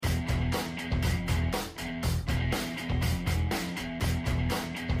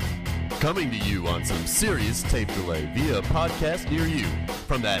Coming to you on some serious tape delay via a podcast near you.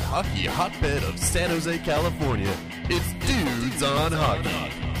 From that hockey hotbed of San Jose, California, it's Dudes on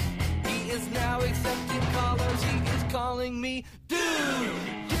Hockey. He is now accepting callers, he is calling me dude.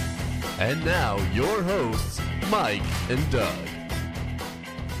 And now, your hosts, Mike and Doug.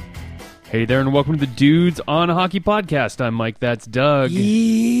 Hey there, and welcome to the Dudes on Hockey podcast. I'm Mike, that's Doug.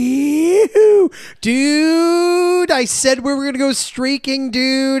 Ew. Dude, I said we were going to go streaking,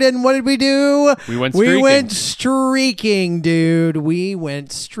 dude, and what did we do? We went streaking. We went streaking, dude. We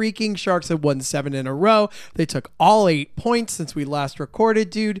went streaking. Sharks have won 7 in a row. They took all 8 points since we last recorded,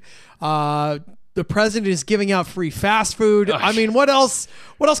 dude. The president is giving out free fast food. I mean, what else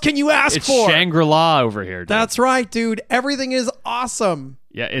can you ask It's for? Shangri-La over here, dude. That's right, dude. Everything is awesome.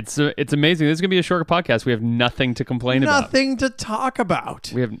 Yeah, it's amazing. This is going to be a shorter podcast. We have nothing to complain about. Nothing to talk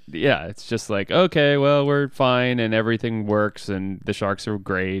about. It's just like, okay, well, we're fine, and everything works, and the Sharks are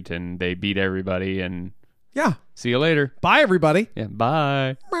great, and they beat everybody, and Yeah. see you later. Bye, everybody. Yeah,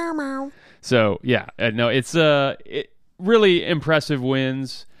 bye. Meow, meow. So, yeah, no, it's really impressive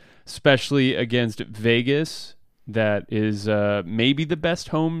wins, especially against Vegas. That is maybe the best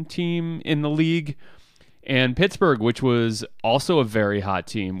home team in the league. And Pittsburgh, which was also a very hot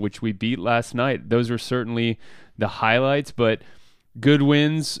team, which we beat last night. Those were certainly the highlights, but good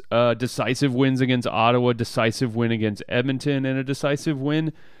wins, decisive wins against Ottawa, decisive win against Edmonton, and a decisive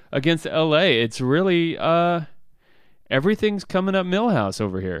win against LA. It's really everything's coming up Millhouse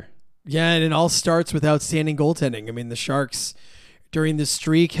over here. Yeah, and it all starts with outstanding goaltending. I mean, the Sharks during this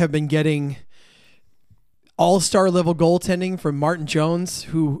streak have been getting all-star level goaltending from Martin Jones,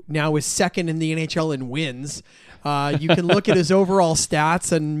 who now is second in the NHL in wins. You can look at his overall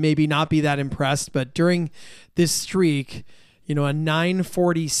stats and maybe not be that impressed, but during this streak, a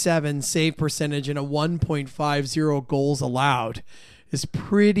 947 save percentage and a 1.50 goals allowed is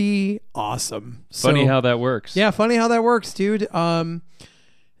pretty awesome. Funny how that works. Yeah, funny how that works, dude.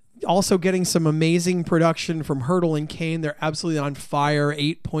 Also getting some amazing production from Hertl and Kane. They're absolutely on fire.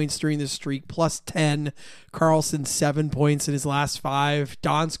 8 points during the streak, plus 10. Carlson, 7 points in his last 5.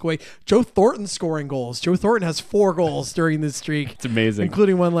 Donskoy. Joe Thornton scoring goals. Joe Thornton has 4 goals during this streak. It's amazing.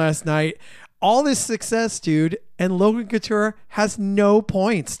 Including one last night. All this success, dude, and Logan Couture has no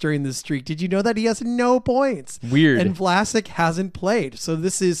points during this streak. Did you know that he has no points? Weird. And Vlasic hasn't played. So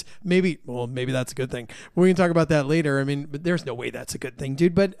this is maybe that's a good thing. We can talk about that later. I mean, but there's no way that's a good thing,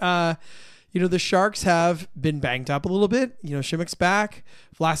 dude. But, the Sharks have been banged up a little bit. Shimmick's back.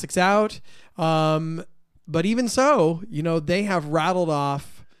 Vlasic's out. But even so, they have rattled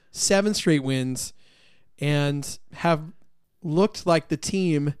off 7 straight wins and have looked like the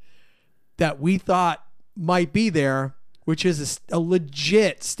team that we thought might be there, which is a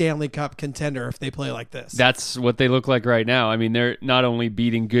legit Stanley Cup contender if they play like this. That's what they look like right now. I mean, they're not only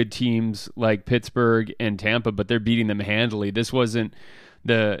beating good teams like Pittsburgh and Tampa, but they're beating them handily. This wasn't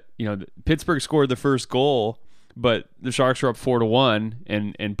Pittsburgh scored the first goal, but the Sharks were up 4-1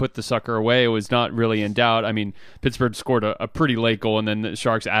 and put the sucker away. It was not really in doubt. I mean, Pittsburgh scored a pretty late goal, and then the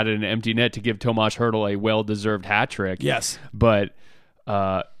Sharks added an empty net to give Tomas Hertl a well-deserved hat trick. Yes. But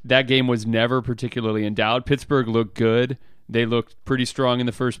that game was never particularly in doubt. Pittsburgh looked good. They looked pretty strong in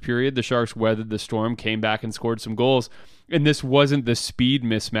the first period. The Sharks weathered the storm, came back and scored some goals. And this wasn't the speed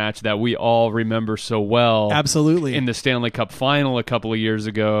mismatch that we all remember so well. Absolutely. In the Stanley Cup final a couple of years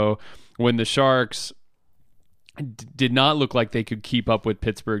ago, when the Sharks did not look like they could keep up with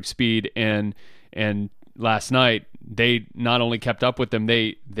Pittsburgh's speed. And last night, they not only kept up with them,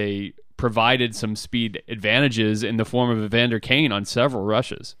 they provided some speed advantages in the form of Evander Kane on several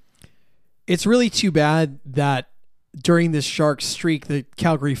rushes. It's really too bad that during this Sharks streak, the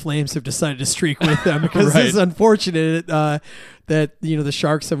Calgary Flames have decided to streak with them because Right. It's unfortunate that the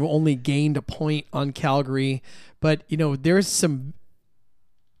Sharks have only gained a point on Calgary, but there's some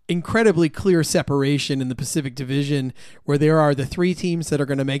incredibly clear separation in the Pacific Division where there are the 3 teams that are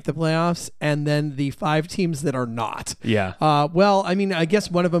going to make the playoffs and then the 5 teams that are not. Yeah. Well, I mean, I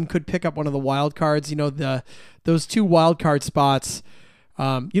guess one of them could pick up one of the wild cards. Those 2 wild card spots.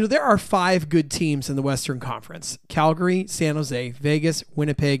 There are 5 good teams in the Western Conference: Calgary, San Jose, Vegas,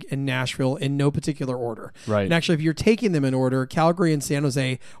 Winnipeg, and Nashville in no particular order. Right. And actually, if you're taking them in order, Calgary and San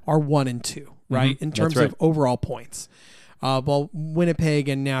Jose are 1 and 2, right? In terms right. of overall points. While Winnipeg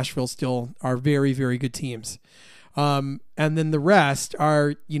and Nashville still are very, very good teams. And then the rest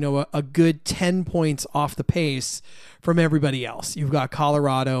are, a good 10 points off the pace from everybody else. You've got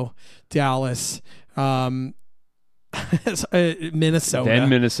Colorado, Dallas, Minnesota. Then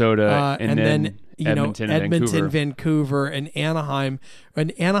Minnesota. and then Edmonton, Vancouver, and Anaheim.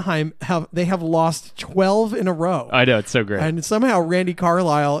 And Anaheim have lost 12 in a row. I know, it's so great. And somehow Randy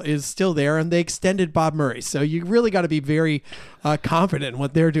Carlyle is still there, and they extended Bob Murray. So you really got to be very confident in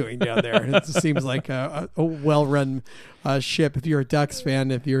what they're doing down there. It seems like a well-run ship. If you're a Ducks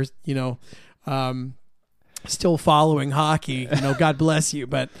fan, if you're still following hockey, God bless you.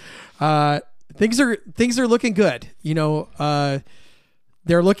 But things are looking good.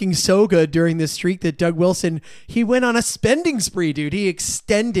 They're looking so good during this streak that Doug Wilson, he went on a spending spree, dude. He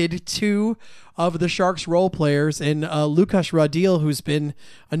extended 2 of the Sharks role players, and Lukas Radil, who's been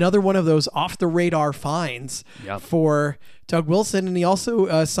another one of those off-the-radar finds for Doug Wilson. And he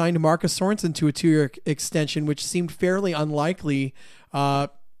also signed Marcus Sorensen to a 2-year extension, which seemed fairly unlikely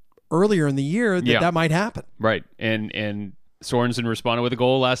earlier in the year that might happen. Right. And Sorensen responded with a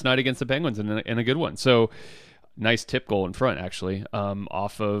goal last night against the Penguins, and a good one. So nice tip goal in front, actually,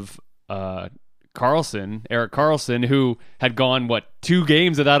 off of Erik Karlsson, who had gone 2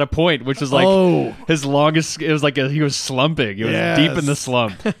 games without a point, which is like his longest. It was like he was slumping. He was deep in the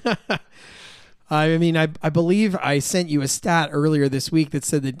slump. I mean, I believe I sent you a stat earlier this week that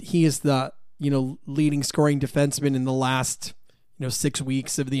said that he is the leading scoring defenseman in the last 6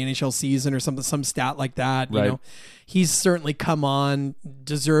 weeks of the NHL season or some stat like that. Right. He's certainly come on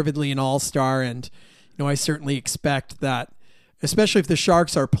deservedly an all-star, and I certainly expect that, especially if the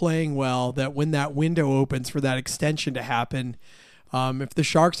Sharks are playing well, that when that window opens for that extension to happen, if the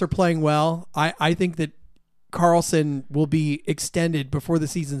Sharks are playing well, I think that Karlsson will be extended before the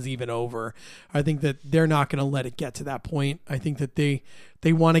season's even over. I think that they're not going to let it get to that point. I think that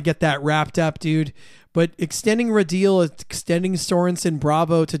they want to get that wrapped up, dude. But extending Radil, extending Sorensen,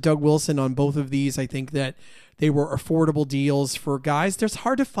 bravo to Doug Wilson on both of these. I think that they were affordable deals for guys. It's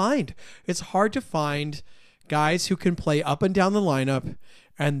hard to find guys who can play up and down the lineup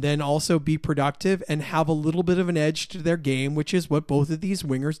and then also be productive and have a little bit of an edge to their game, which is what both of these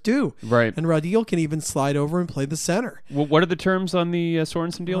wingers do. Right. And Radil can even slide over and play the center. Well, what are the terms on the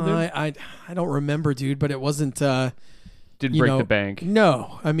Sorensen deal, dude? I don't remember, dude, but it wasn't... Didn't break the bank.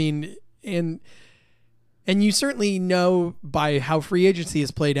 No. I mean, and you certainly know by how free agency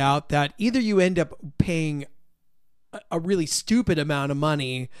has played out that either you end up paying a really stupid amount of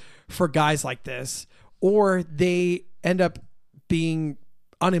money for guys like this, or they end up being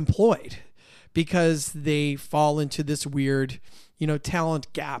unemployed because they fall into this weird,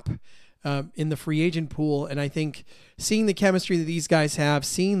 talent gap in the free agent pool. And I think seeing the chemistry that these guys have,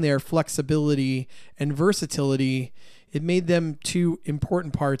 seeing their flexibility and versatility, it made them 2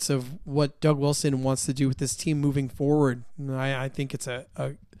 important parts of what Doug Wilson wants to do with this team moving forward. I think it's a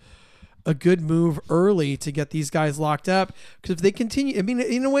good move early to get these guys locked up, because if they continue, I mean,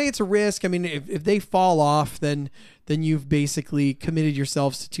 in a way it's a risk. I mean, if they fall off, then you've basically committed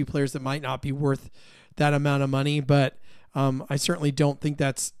yourselves to 2 players that might not be worth that amount of money. But I certainly don't think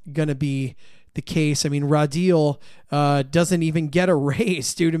that's going to be the case. I mean, Radil doesn't even get a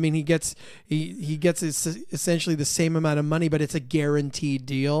raise, dude. I mean, he gets essentially the same amount of money, but it's a guaranteed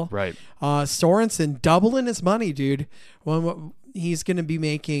deal. Right. Sorensen doubling his money, dude. Well, he's going to be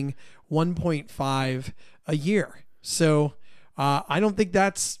making 1.5 a year. So I don't think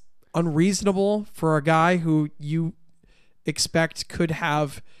that's unreasonable for a guy who you expect could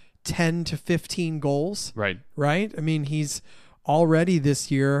have 10 to 15 goals. Right. Right? I mean, he's already this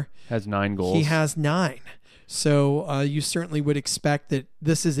year has 9 goals. He has 9. So you certainly would expect that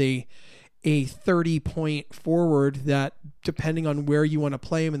this is a 30-point forward that, depending on where you want to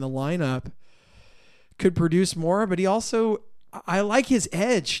play him in the lineup, could produce more. But he also, I like his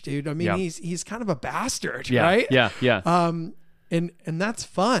edge, dude. I mean, he's kind of a bastard, right? Yeah. And that's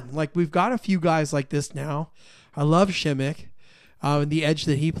fun. Like, we've got a few guys like this now. I love Šimek and the edge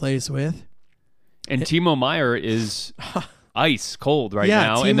that he plays with. And Timo Meier is ice cold right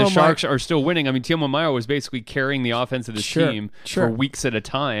now, Timo and the Sharks are still winning. I mean, Timo Meier was basically carrying the offense of this team for weeks at a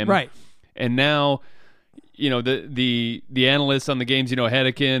time. Right. And now, the analysts on the games,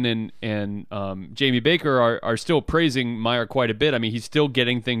 Hedekin and Jamie Baker are still praising Meier quite a bit. I mean, he's still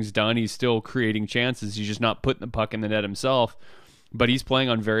getting things done. He's still creating chances. He's just not putting the puck in the net himself. But he's playing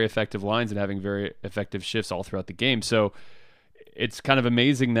on very effective lines and having very effective shifts all throughout the game. So it's kind of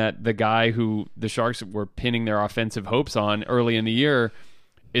amazing that the guy who the Sharks were pinning their offensive hopes on early in the year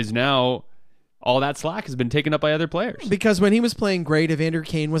is now, all that slack has been taken up by other players. Because when he was playing great, Evander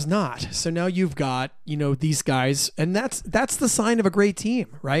Kane was not. So now you've got, these guys, and that's the sign of a great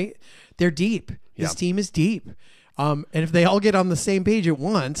team, right? They're deep. His team is deep. And if they all get on the same page at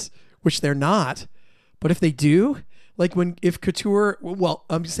once, which they're not, but if they do, like when Couture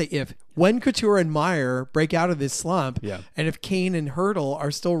and Meier break out of this slump, and if Kane and Hertl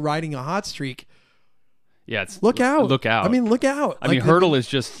are still riding a hot streak, Yeah, it's Look out. Look out. I mean, look out. I mean, Hurdle is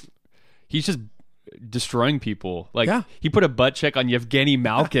he's just destroying people. Like he put a butt check on Yevgeny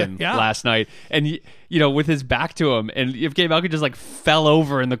Malkin last night, and with his back to him, and Yevgeny Malkin just like fell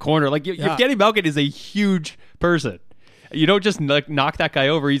over in the corner. Like Yevgeny Malkin is a huge person. You don't just like knock that guy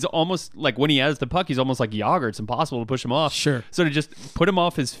over. He's almost like, when he has the puck, he's almost like Yager. It's impossible to push him off. Sure. So to just put him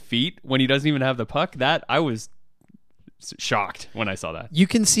off his feet when he doesn't even have the puck, that I was shocked when I saw that. You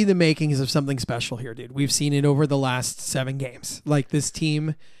can see the makings of something special here, dude. We've seen it over the last 7 games. Like, this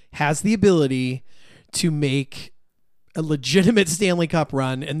team has the ability to make a legitimate Stanley Cup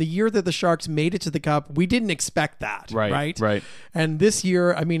run. And the year that the Sharks made it to the Cup, we didn't expect that. Right. And this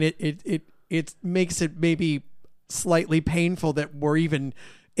year, I mean, it makes it maybe slightly painful that we're even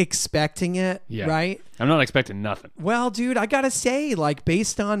expecting it. Yeah. Right. I'm not expecting nothing. Well, dude, I gotta say, like,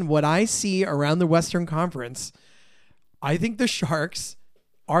 based on what I see around the Western Conference, I think the Sharks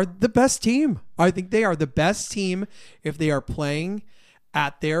are the best team. I think they are the best team if they are playing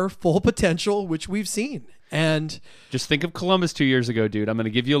at their full potential, which we've seen. And just think of Columbus 2 years ago, dude. I'm going to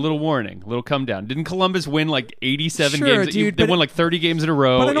give you a little warning, a little come down. Didn't Columbus win like 87 games? Dude, they won like 30 games in a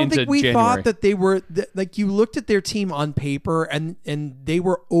row. But I don't think we January. thought that they were like, you looked at their team on paper and they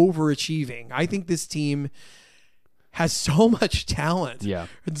were overachieving. I think this team has so much talent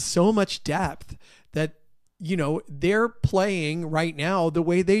and so much depth that, they're playing right now the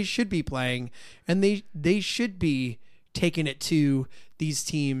way they should be playing, and they should be taking it to these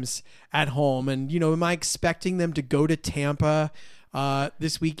teams at home. And, am I expecting them to go to Tampa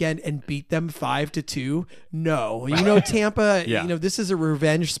this weekend and beat them 5-2? No. Tampa, this is a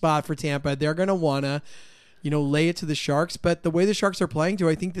revenge spot for Tampa. They're going to want to, lay it to the Sharks. But the way the Sharks are playing, do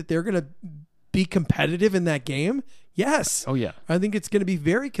I think that they're going to be competitive in that game? Yes. Oh, yeah. I think it's going to be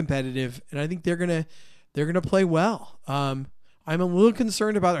very competitive, and I think they're going to play well. I'm a little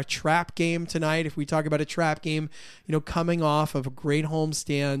concerned about a trap game tonight. If we talk about a trap game, coming off of a great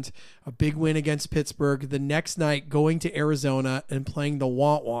homestand, a big win against Pittsburgh, the next night going to Arizona and playing the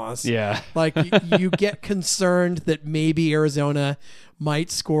Want-Wants. Yeah. Like, you get concerned that maybe Arizona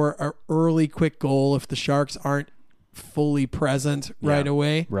might score an early quick goal if the Sharks aren't fully present right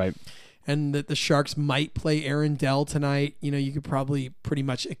away. Right. And that the Sharks might play Aaron Dell tonight. You could probably pretty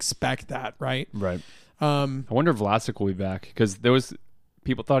much expect that, right? Right. I wonder if Vlasic will be back, because there was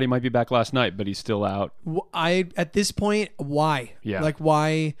people thought he might be back last night, but he's still out. At this point, why? Yeah. Like,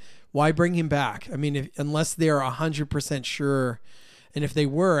 why bring him back? I mean, unless they're 100% sure, and if they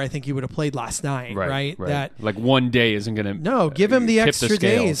were, I think he would have played last night, right? That like one day isn't going to. No, give him the extra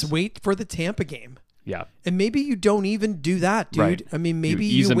days. Scales. Wait for the Tampa game. Yeah. And maybe you don't even do that, dude. Right. I mean, maybe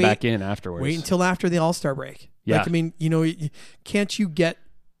you ease him wait, back in afterwards. Wait until after the All-Star break. Yeah. Like, I mean, can't you get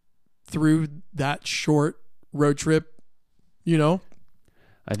through that short road trip, I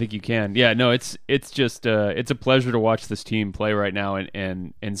think you can. Yeah, no, it's just it's a pleasure to watch this team play right now,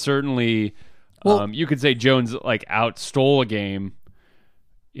 and certainly you could say Jones like outstole a game,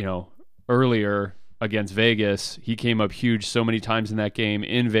 earlier against Vegas. He came up huge so many times in that game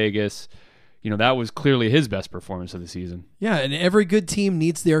in Vegas. That was clearly his best performance of the season. Yeah, and every good team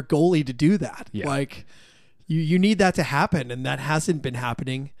needs their goalie to do that. Yeah. Like, you need that to happen, and that hasn't been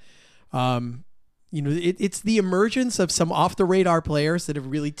happening. It's the emergence of some off-the-radar players that have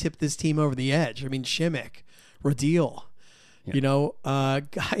really tipped this team over the edge. I mean, Šimik, Radil,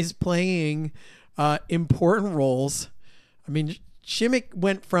 guys playing important roles. I mean, Šimik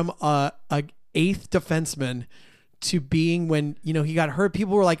went from a 8th defenseman to being, when, he got hurt,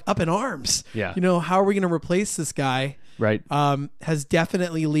 people were like up in arms. Yeah. How are we going to replace this guy? Right. Has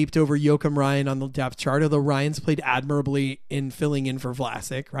definitely leaped over Joakim Ryan on the depth chart, although Ryan's played admirably in filling in for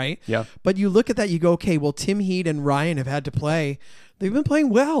Vlasic, right? Yeah. But you look at that, you go, okay, well, Tim Heed and Ryan have had to play. They've been playing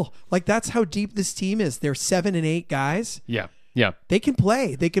well. Like, that's how deep this team is. They're 7 and 8 guys. Yeah. Yeah. They can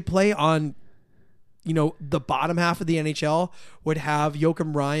play. They could play on, the bottom half of the NHL would have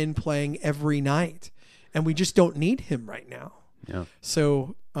Joakim Ryan playing every night. And we just don't need him right now. Yeah.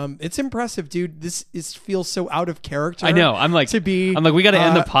 So it's impressive, dude. This feels so out of character. I know. I'm like, we got to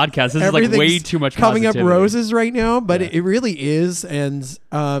end the podcast. This is like way too much coming positivity. up roses right now, but it really is. And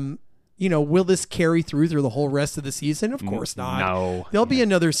will this carry through the whole rest of the season? Of course not. No. There'll be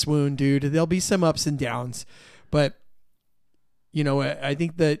another swoon, dude. There'll be some ups and downs, but I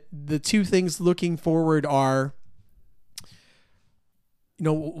think that the two things looking forward are,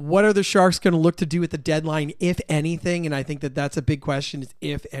 what are the Sharks going to look to do at the deadline, if anything? And I think that's a big question, is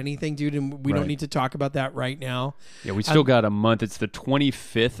if anything, dude. And we don't need to talk about that right now. Yeah, we still got a month. It's the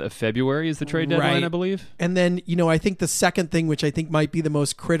 25th of February is the trade deadline, I believe. And then, I think the second thing, which I think might be the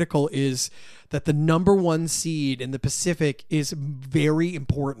most critical, is that the number 1 seed in the Pacific is very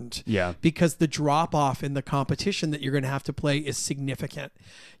important. Yeah. Because the drop off in the competition that you're going to have to play is significant.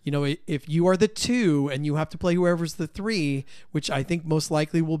 If you are the 2 and you have to play whoever's the 3, which I think most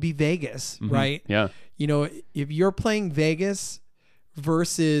likely will be Vegas, right? Yeah. If you're playing Vegas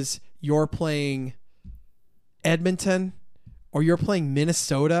versus you're playing Edmonton or you're playing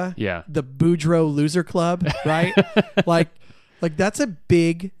Minnesota, the Boudreaux loser club, right? Like that's a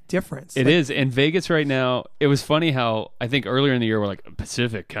big difference. It is. And Vegas right now, it was funny how I think earlier in the year we're like,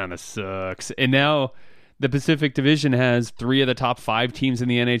 Pacific kind of sucks. And now the Pacific Division has 3 of the top 5 teams in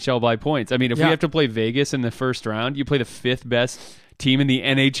the NHL by points. I mean, if we have to play Vegas in the first round, you play the 5th best team in the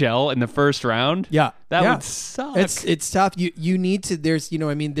NHL in the first round. Yeah. That would suck. It's tough. You need to,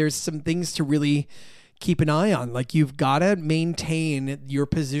 there's some things to really keep an eye on. Like, you've got to maintain your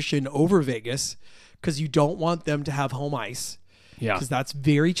position over Vegas because you don't want them to have home ice. Yeah. Because that's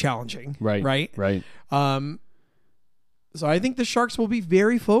very challenging. Right. So I think the Sharks will be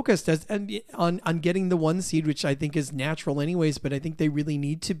very focused on getting the 1 seed, which I think is natural anyways, but I think they really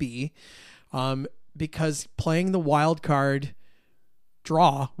need to be, because playing the wild card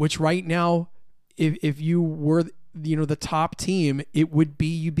draw, which right now, if you were the top team, you'd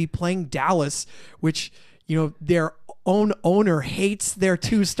be playing Dallas, which their own owner hates their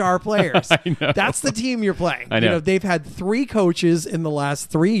 2-star players. I know. That's the team you're playing. I know. They've had 3 coaches in the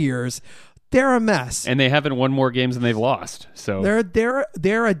last 3 years. They're a mess. And they haven't won more games than they've lost. So they're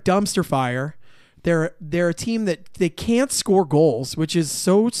a dumpster fire. They're a team that they can't score goals, which is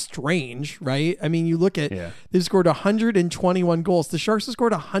so strange, right? I mean, you look at they've scored 121 goals. The Sharks have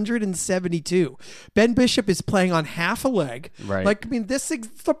scored 172. Ben Bishop is playing on half a leg. Right. Like, I mean, this is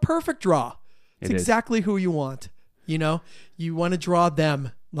the perfect draw. It's is. exactly who you want. You want to draw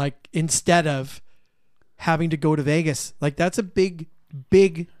them, like, instead of having to go to Vegas. Like, that's a big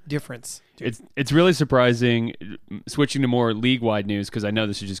difference. It's really surprising, switching to more league-wide news, because I know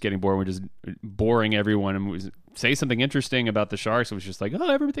this is just getting boring. We're just boring everyone, and we say something interesting about the Sharks. It was just like, oh,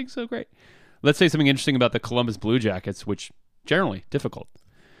 everything's so great. Let's say something interesting about the Columbus Blue Jackets, which generally difficult.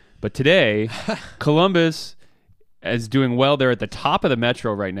 But today, Columbus is doing well. They're at the top of the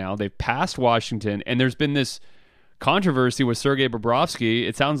Metro right now. They've passed Washington, and there's been this controversy with Sergei Bobrovsky.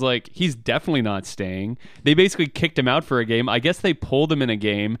 It sounds like he's definitely not staying. They basically kicked him out for a game. I guess they pulled him in a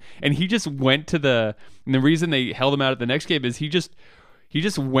game, and he just went to and the reason they held him out at the next game is he just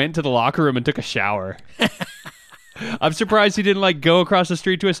went to the locker room and took a shower. I'm surprised he didn't go across the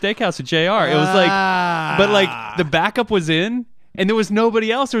street to a steakhouse at JR. It was but the backup was in, and there was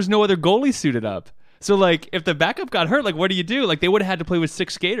nobody else. There was no other goalie suited up. So if the backup got hurt, what do you do? They would have had to play with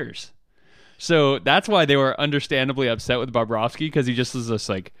 6 skaters. So that's why they were understandably upset with Bobrovsky, because he just was just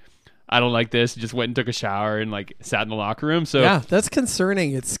I don't like this. He just went and took a shower and sat in the locker room. So yeah, that's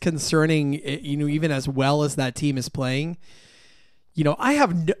concerning. It's concerning, even as well as that team is playing. I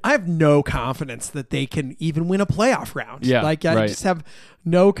have no confidence that they can even win a playoff round. Yeah, I just have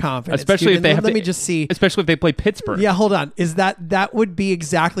no confidence. Especially if they let me just see. Especially if they play Pittsburgh. Yeah, hold on. Is that would be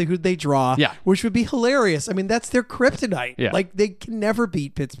exactly who they draw? Yeah, which would be hilarious. I mean, that's their kryptonite. Yeah, they can never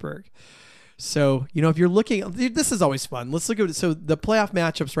beat Pittsburgh. So, if you're looking, this is always fun. Let's look at it. So the playoff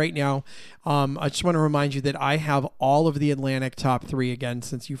matchups right now, I just want to remind you that I have all of the Atlantic top 3 again,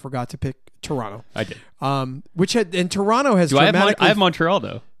 since you forgot to pick Toronto. I did. And Toronto has I have Montreal,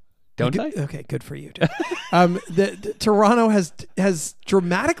 though. Don't I? Okay, good for you. The Toronto has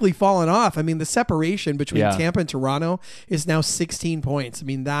dramatically fallen off. I mean, the separation between Tampa and Toronto is now 16 points. I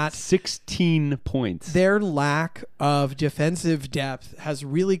mean, 16 points. Their lack of defensive depth has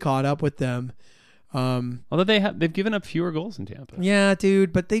really caught up with them. Although they've given up fewer goals in Tampa. Yeah,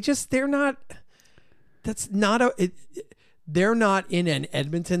 dude, but they're not. That's not they're not in an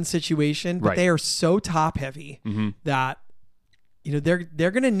Edmonton situation, but they are so top heavy that.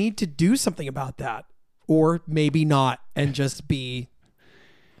 They're going to need to do something about that, or maybe not, and just be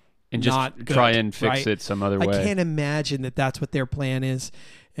and just not good, try and fix it some other way. I can't imagine that that's what their plan is,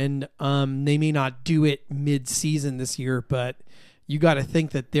 and they may not do it mid-season this year, but you got to think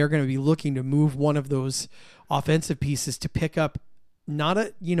that they're going to be looking to move one of those offensive pieces to pick up not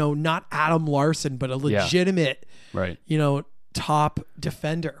Adam Larson, but a legitimate top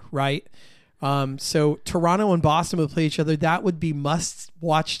defender, right? So Toronto and Boston would play each other. That would be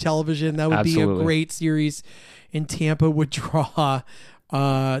must-watch television. That would be a great series. And Tampa would draw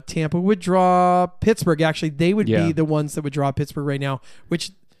Tampa would draw Pittsburgh. Actually, they would Yeah. be the ones that would draw Pittsburgh right now,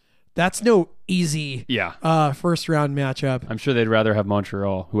 which that's no easy first round matchup. I'm sure they'd rather have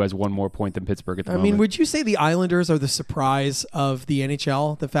Montreal, who has one more point than Pittsburgh at the I moment. mean, would you say the Islanders are the surprise of the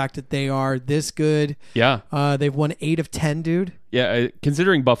NHL? The fact that they are this good. Yeah. They've won 8 of 10, dude. Yeah,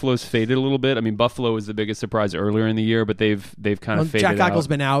 considering Buffalo's faded a little bit. I mean, Buffalo was the biggest surprise earlier in the year, but they've kind of faded Jack out. Eichel's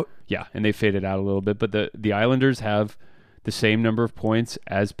been out. Yeah, and they faded out a little bit. But the Islanders have the same number of points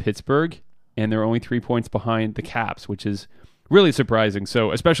as Pittsburgh, and they're only 3 points behind the Caps, which is really surprising.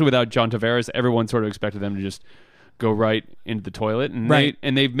 So, especially without John Tavares, everyone sort of expected them to just go right into the toilet, and Right.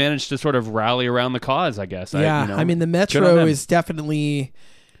 they've managed to sort of rally around the cause, I guess. Yeah, I mean, the good on Metro them. is definitely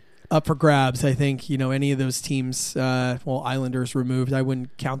up for grabs. I think, any of those teams, Islanders removed, I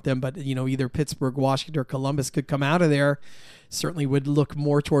wouldn't count them, but, either Pittsburgh, Washington, or Columbus could come out of there. Certainly would look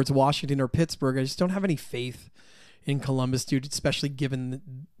more towards Washington or Pittsburgh. I just don't have any faith in Columbus, dude, especially given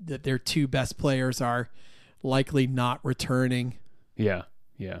that their 2 best players are likely not returning. Yeah.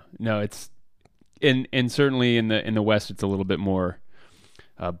 No, it's and certainly in the West, it's a little bit more.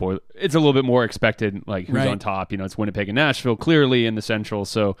 It's a little bit more expected, like who's Right. on top. It's Winnipeg and Nashville clearly in the Central,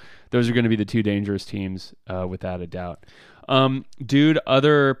 so those are going to be the 2 dangerous teams without a doubt. Dude,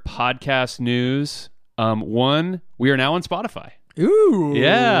 other podcast news. One, we are now on Spotify. Ooh.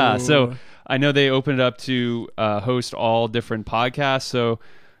 Yeah, so I know they opened it up to host all different podcasts. So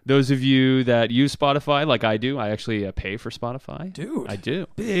those of you that use Spotify, like I do, I actually pay for Spotify. Dude. I do.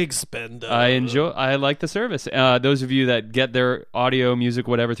 Big spender. I like the service. Those of you that get their audio, music,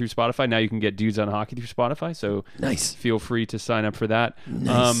 whatever through Spotify, now you can get Dudes on Hockey through Spotify. So Nice. feel free to sign up for that.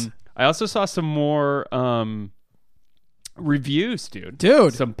 Nice. I also saw some more reviews, dude.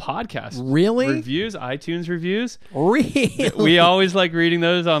 Some podcast Really? reviews, iTunes reviews. Really? We always like reading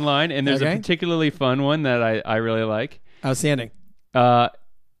those online, and there's Okay. a particularly fun one that I really like. Outstanding.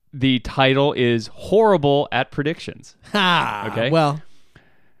 The title is Horrible at Predictions. Ha. Okay. Well,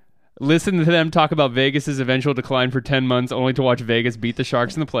 Listen to them talk about Vegas's eventual decline for 10 months only to watch Vegas beat the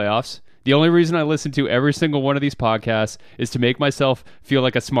Sharks in the playoffs. The only reason I listen to every single one of these podcasts is to make myself feel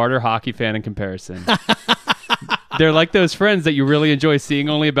like a smarter hockey fan in comparison. They're like those friends that you really enjoy seeing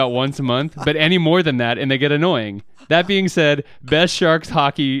only about once a month, but any more than that, and they get annoying. That being said, best Sharks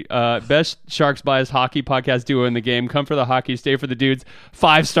biased hockey podcast duo in the game. Come for the hockey, stay for the dudes.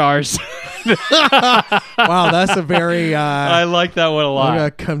 5 stars. wow, that's a very I like that one a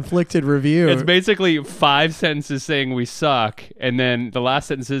lot. conflicted review. It's basically 5 sentences saying we suck, and then the last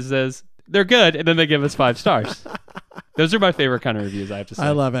sentence says they're good, and then they give us 5 stars. Those are my favorite kind of reviews, I have to say.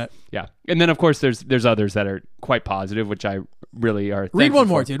 I love it. Yeah, and then of course there's others that are quite positive, which I really are. Read thankful one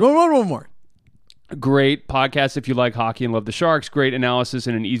more, for. dude. One more. Great podcast if you like hockey and love the Sharks. Great analysis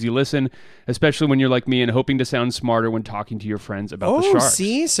and an easy listen, especially when you're like me and hoping to sound smarter when talking to your friends about the Sharks.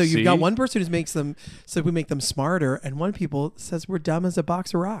 See? So you've got one person who makes them, said we make them smarter, and one people says we're dumb as a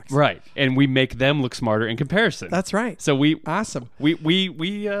box of rocks. Right, and we make them look smarter in comparison. That's right. So we Awesome. we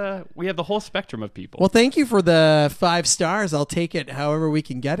have the whole spectrum of people. Well, thank you for the 5 stars. I'll take it however we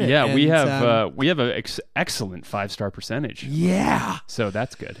can get it. Yeah, And, we have an excellent 5-star percentage. yeah. So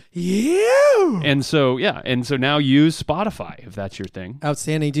that's good. Yeah. And so now use Spotify if that's your thing.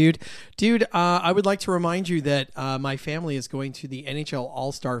 Outstanding, dude. Dude, I would like to remind you that my family is going to the NHL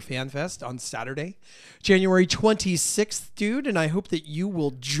All-Star Fan Fest on Saturday, January 26th, dude, and I hope that you will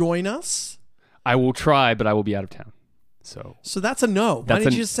join us. I will try, but I will be out of town. So that's a no. Why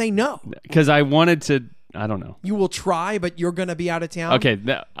did you just say no? because I wanted to. I don't know. You will try, but you're going to be out of town? Okay,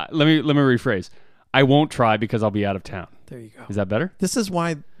 let me rephrase. I won't try because I'll be out of town. There you go. Is that better? This is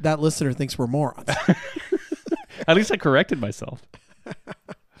why that listener thinks we're morons. At least I corrected myself.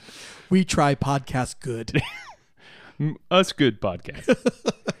 We try podcast good. Us good podcast.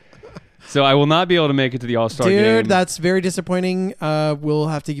 So I will not be able to make it to the All-Star game. Dude, that's very disappointing. We'll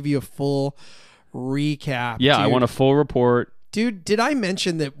have to give you a full recap. Yeah, dude. I want a full report. Dude, did I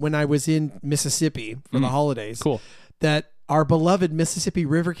mention that when I was in Mississippi for the holidays, Cool. that our beloved Mississippi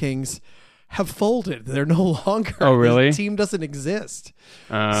River Kings have folded? They're no longer. Oh, really? The team doesn't exist.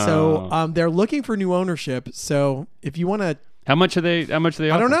 Oh. So they're looking for new ownership. So if you want to, How much are they? I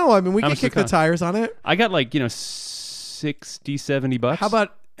don't know. I mean, we How can much does it kick the cost? tires on it. I got like, $60-$70. How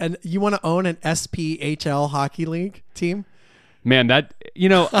about, and you want to own an SPHL hockey league team? Man, that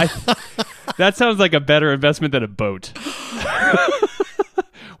that sounds like a better investment than a boat.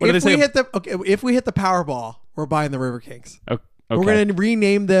 What do they If say? if we hit the Powerball, we're buying the River Kings. Okay. We're going to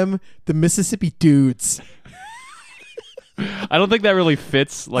rename them the Mississippi Dudes. I don't think that really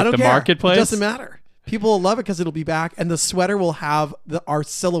fits I like don't the care. marketplace. It doesn't matter People will love it because it'll be back, and the sweater will have our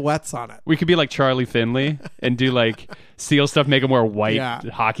silhouettes on it. We could be like Charlie Finley and do like Seal stuff, make them wear white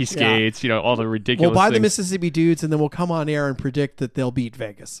hockey skates, all the ridiculous We'll buy the things. Mississippi Dudes, and then we'll come on air and predict that they'll beat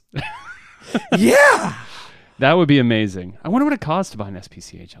Vegas. Yeah. That would be amazing. I wonder what it costs to buy an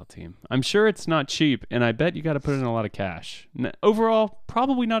SPCHL team. I'm sure it's not cheap, and I bet you got to put in a lot of cash. Overall,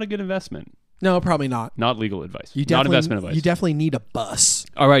 probably not a good investment. No, probably not. Not legal advice. You Not investment advice. You definitely need a bus.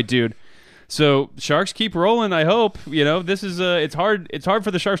 All right, dude. So Sharks keep rolling. I hope this is it's hard. It's hard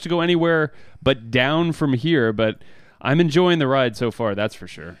for the Sharks to go anywhere but down from here. But I'm enjoying the ride so far. That's for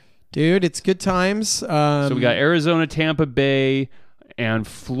sure, dude. It's good times. So we got Arizona, Tampa Bay, and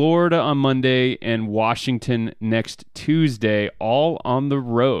Florida on Monday, and Washington next Tuesday, all on the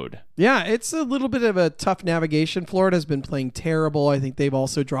road. Yeah, it's a little bit of a tough navigation. Florida's been playing terrible. I think they've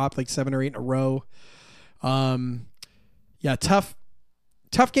also dropped like 7 or 8 in a row. Yeah, tough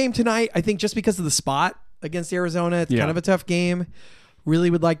game tonight. I think just because of the spot against Arizona, it's kind of a tough game.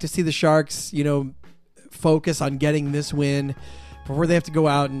 Really would like to see the Sharks, focus on getting this win before they have to go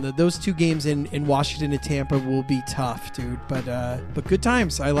out. And those 2 games in Washington and Tampa will be tough, dude. But good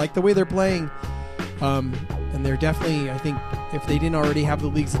times. I like the way they're playing. And they're definitely, I think, if they didn't already have the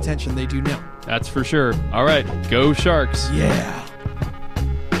league's attention, they do now. That's for sure. All right, go Sharks. Yeah.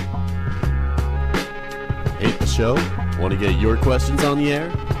 Hate the show? Want to get your questions on the air?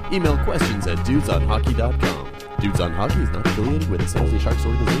 Email questions at dudesonhockey.com. Dudes on Hockey is not affiliated with the San Jose Sharks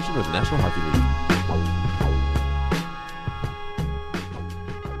organization or the National Hockey League.